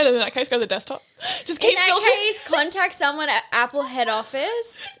 And then in that case, go to the desktop. Just keep filtering. In that case, contact someone at Apple head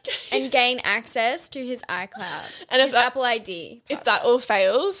office and gain access to his iCloud. And his Apple ID. If that all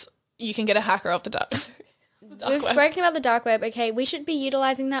fails, you can get a hacker off the dark We've spoken about the dark web. Okay, we should be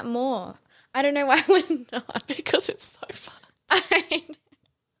utilising that more. I don't know why we're not. Because it's so fun.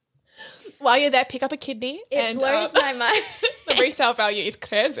 While you're there, pick up a kidney. It blows my mind. The resale value is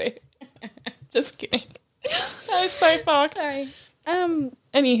crazy. Just kidding. That is so fucked. Sorry.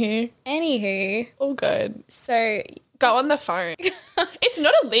 Anywho. All good. So... Go on the phone. It's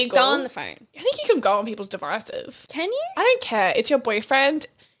not illegal. Go on the phone. I think you can go on people's devices. Can you? I don't care. It's your boyfriend.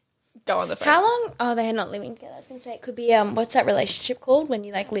 go on the phone. How long? Oh, they're not living together. I was going to say it could be, what's that relationship called when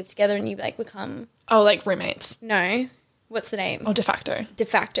you like live together and you like become. Oh, like roommates. No. What's the name? Or de facto. De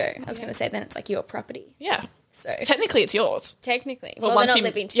facto. I was going to say then it's like your property. Yeah. So technically it's yours. Technically. Well, Well, once they're not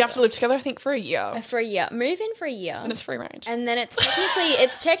living together. you have to live together, I think, for a year. For a year. Move in for a year. And it's free range. And then it's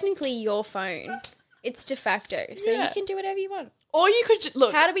technically your phone. It's de facto. So you can do whatever you want. Or you could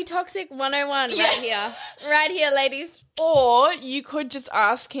look. How to be toxic 101 right here. Right here, ladies. Or you could just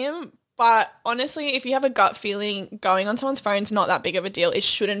ask him. But honestly, if you have a gut feeling going on someone's phone is not that big of a deal. It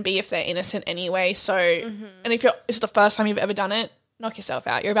shouldn't be if they're innocent anyway. So, and if it's the first time you've ever done it, knock yourself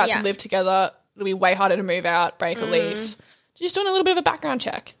out. You're about to live together. It'll be way harder to move out, break a lease. Just doing a little bit of a background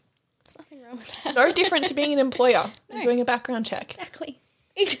check. There's nothing wrong with that. No different to being an employer and doing a background check.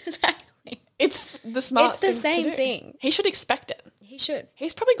 Exactly. It's the smart It's the thing to same do. thing. He should expect it. He should.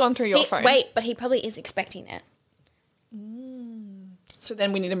 He's probably gone through your phone. Wait, but he probably is expecting it. So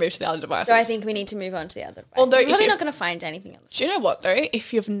then we need to move to the other devices. So I think we need to move on to the other device. Although We're if probably you- not going to find anything else. Do you know what though?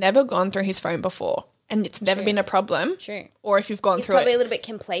 If you've never gone through his phone before and it's never been a problem, True. or if you've gone He's through probably it, a little bit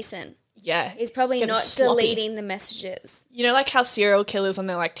complacent. yeah, He's probably getting not sloppy. deleting the messages. You know, like how serial killers on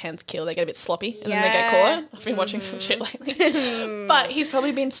their like 10th kill, they get a bit sloppy and then they get caught. I've been watching some shit lately, but he's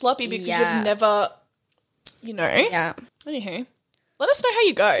probably been sloppy because you've never, you know. Yeah. Anywho, let us know how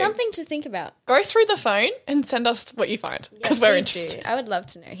you go. Something to think about. Go through the phone and send us what you find because we're Please interested. do. I would love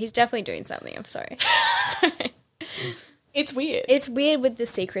to know. He's definitely doing something. I'm sorry. It's weird. It's weird with the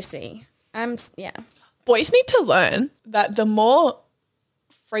secrecy. Yeah. Boys need to learn that the more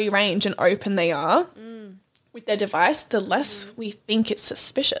free range and open they are with their device, the less we think it's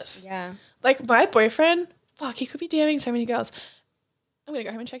suspicious. Yeah. Like my boyfriend, fuck, he could be DMing so many girls. I'm going to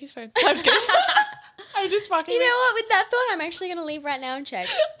go home and check his phone. I'm just kidding. I'm just fucking. You know what? With that thought, I'm actually going to leave right now and check.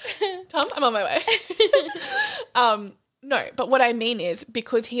 Tom, I'm on my way. No, but what I mean is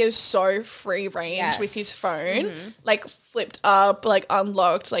because he is so free range with his phone, like flipped up, like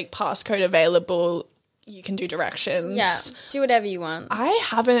unlocked, like passcode available, you can do directions. Yeah. Do whatever you want. I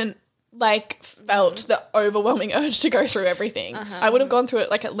haven't like felt the overwhelming urge to go through everything. I would have gone through it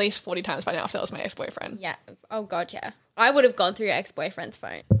like at least 40 times by now if that was my ex-boyfriend. Yeah. Oh, God, yeah. I would have gone through your ex-boyfriend's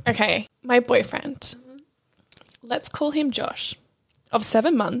phone. Okay, my boyfriend, let's call him Josh, of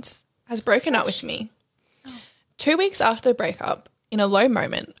 7 months, has broken up with me. 2 weeks after the breakup, in a low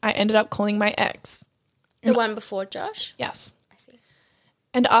moment, I ended up calling my ex. The one before Josh? Yes. I see.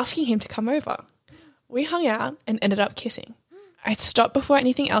 And asking him to come over. We hung out and ended up kissing. I stopped before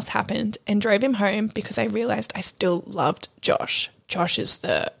anything else happened and drove him home because I realised I still loved Josh. Josh is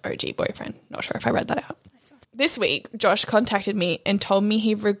the OG boyfriend. Not sure if I read that out. This week, Josh contacted me and told me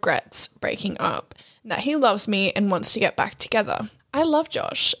he regrets breaking up, and that he loves me and wants to get back together. I love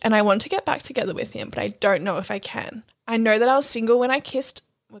Josh and I want to get back together with him, but I don't know if I can. I know that I was single when I kissed,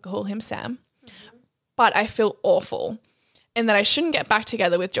 we'll call him Sam, but I feel awful and that I shouldn't get back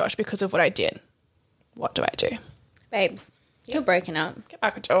together with Josh because of what I did. What do I do? Babes, you're broken up. Get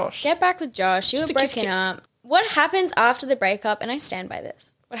back with Josh. Get back with Josh. You Just were a kiss, broken kiss. up. What happens after the breakup, and I stand by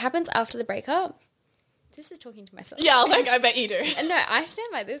this, what happens after the breakup, this is talking to myself. Yeah, I was like, I bet you do. And no, I stand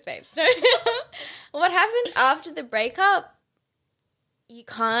by this, babe. So what happens after the breakup,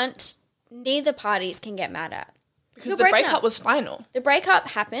 neither parties can get mad at. Because You're the broken breakup up. was final. The breakup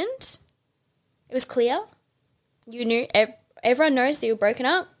happened. It was clear. You knew, everyone knows that you were broken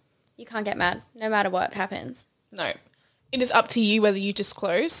up. You can't get mad no matter what happens. No. It is up to you whether you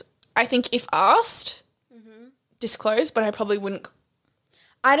disclose. I think if asked, disclose, but I probably wouldn't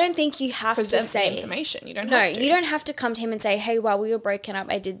I don't think you have to present the say information. You don't No, have to. you don't have to come to him and say, hey, while we were broken up,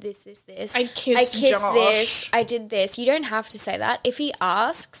 I did this. I kissed Josh. this. I did this. You don't have to say that. If he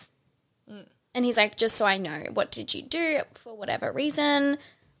asks and he's like, just so I know, what did you do for whatever reason?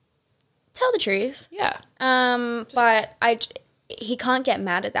 Tell the truth. Yeah. But he can't get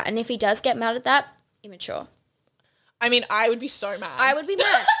mad at that. And if he does get mad at that, immature. I mean, I would be so mad. I would be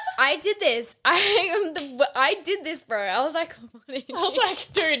mad. I did this. I did this, bro. I was like, what are you I was like,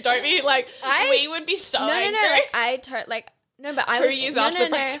 dude, don't be like, we would be so angry. No, but I 2 was years after the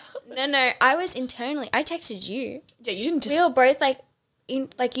breakup. No. I was internally. I texted you. Yeah, you didn't We were both like,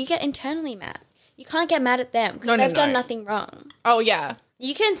 you get internally mad. You can't get mad at them because they've done nothing wrong. Oh, yeah.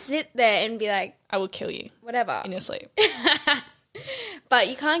 You can sit there and be like, I will kill you whatever, in your sleep. but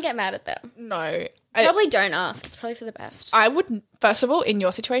you can't get mad at them. No. Probably don't ask. It's probably for the best. I would, first of all, in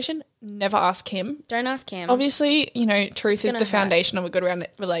your situation, never ask him. Don't ask him. Obviously, you know, truth is gonna the hurt. foundation of a good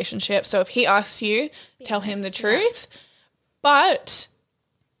relationship. So if he asks you, tell him the truth. But,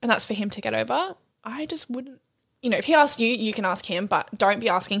 and that's for him to get over, I just wouldn't if he asks you, you can ask him, but don't be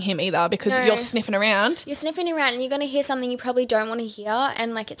asking him either because No. you're sniffing around. You're sniffing around and you're going to hear something you probably don't want to hear,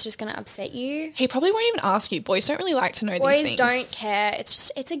 and like it's just going to upset you. He probably won't even ask you. Boys don't really like to know these Boys things. don't care.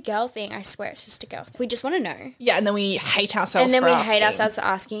 It's a girl thing. I swear it's just a girl thing. We just want to know. Yeah, and then we hate ourselves And then for we asking. hate ourselves for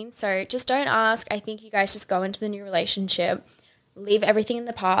asking. So just don't ask. I think you guys just go into the new relationship, leave everything in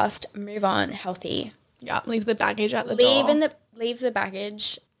the past, move on, healthy. Yeah, leave the baggage at the door. Leave the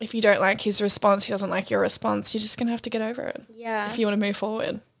baggage. If you don't like his response, he doesn't like your response, you're just going to have to get over it. Yeah. If you want to move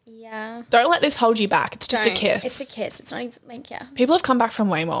forward. Yeah. Don't let this hold you back. It's just a Don't. kiss. It's a kiss. It's not even like, yeah. People have come back from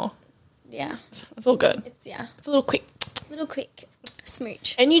way more. Yeah. It's all good. It's a little quick. Little quick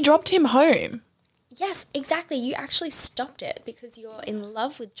smooch. And you dropped him home. Yes, exactly. You actually stopped it because you're in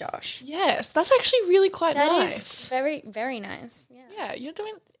love with Josh. Yes, that's actually really quite That nice. is very, very nice. Yeah. Yeah, you're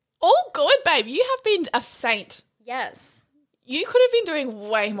doing all good, babe. You have been a saint. Yes. You could have been doing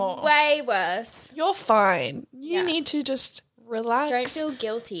way more. Way worse. You're fine. You Yeah. need to just relax. Don't feel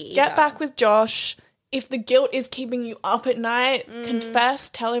guilty. Get either. back with Josh. If the guilt is keeping you up at night, confess,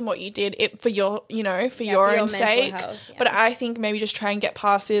 tell him what you did for your, for your for your own mental sake. health, yeah. But I think maybe just try and get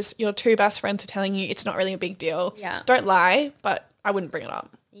past this. Your two best friends are telling you it's not really a big deal. Yeah. Don't lie, but I wouldn't bring it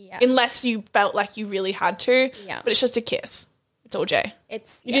up. Yeah. Unless you felt like you really had to. Yeah. But it's just a kiss. It's all Jay. You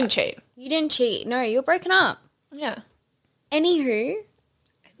Yeah. didn't cheat. You didn't cheat. No, you're broken up. Yeah. Anywho,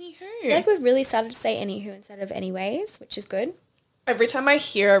 I feel like we've really started to say anywho instead of anyways, which is good. Every time I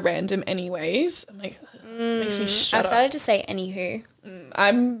hear a random anyways, I'm like, makes me shut I've up. started to say anywho.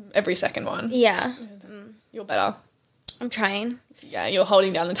 I'm every second one. Yeah. You're better. I'm trying. Yeah, you're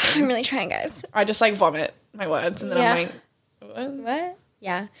holding down the team. I'm really trying, guys. I just like vomit my words and then I'm like, what? What?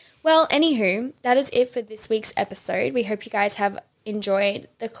 Yeah. Well, anywho, that is it for this week's episode. We hope you guys have enjoyed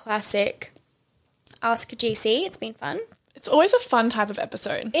the classic Ask GC. It's been fun. It's always a fun type of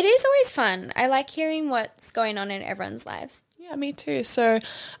episode. It is always fun. I like hearing what's going on in everyone's lives. Yeah, me too. So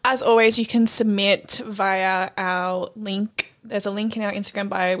as always, you can submit via our link. There's a link in our Instagram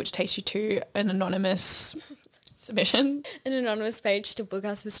bio which takes you to an anonymous submission. An anonymous page to book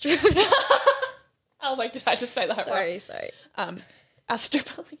us for strip. I was like, did I just say that right? Sorry. Our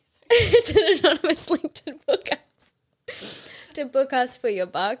stripper. It's an anonymous link to book us. To book us for your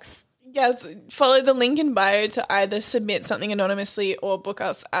bucks. Yes, follow the link in bio to either submit something anonymously or book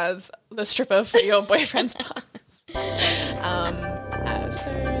us as the stripper for your boyfriend's partners. So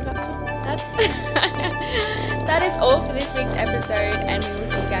that's all. That is all for this week's episode, and we will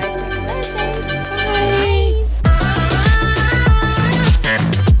see you guys next Thursday.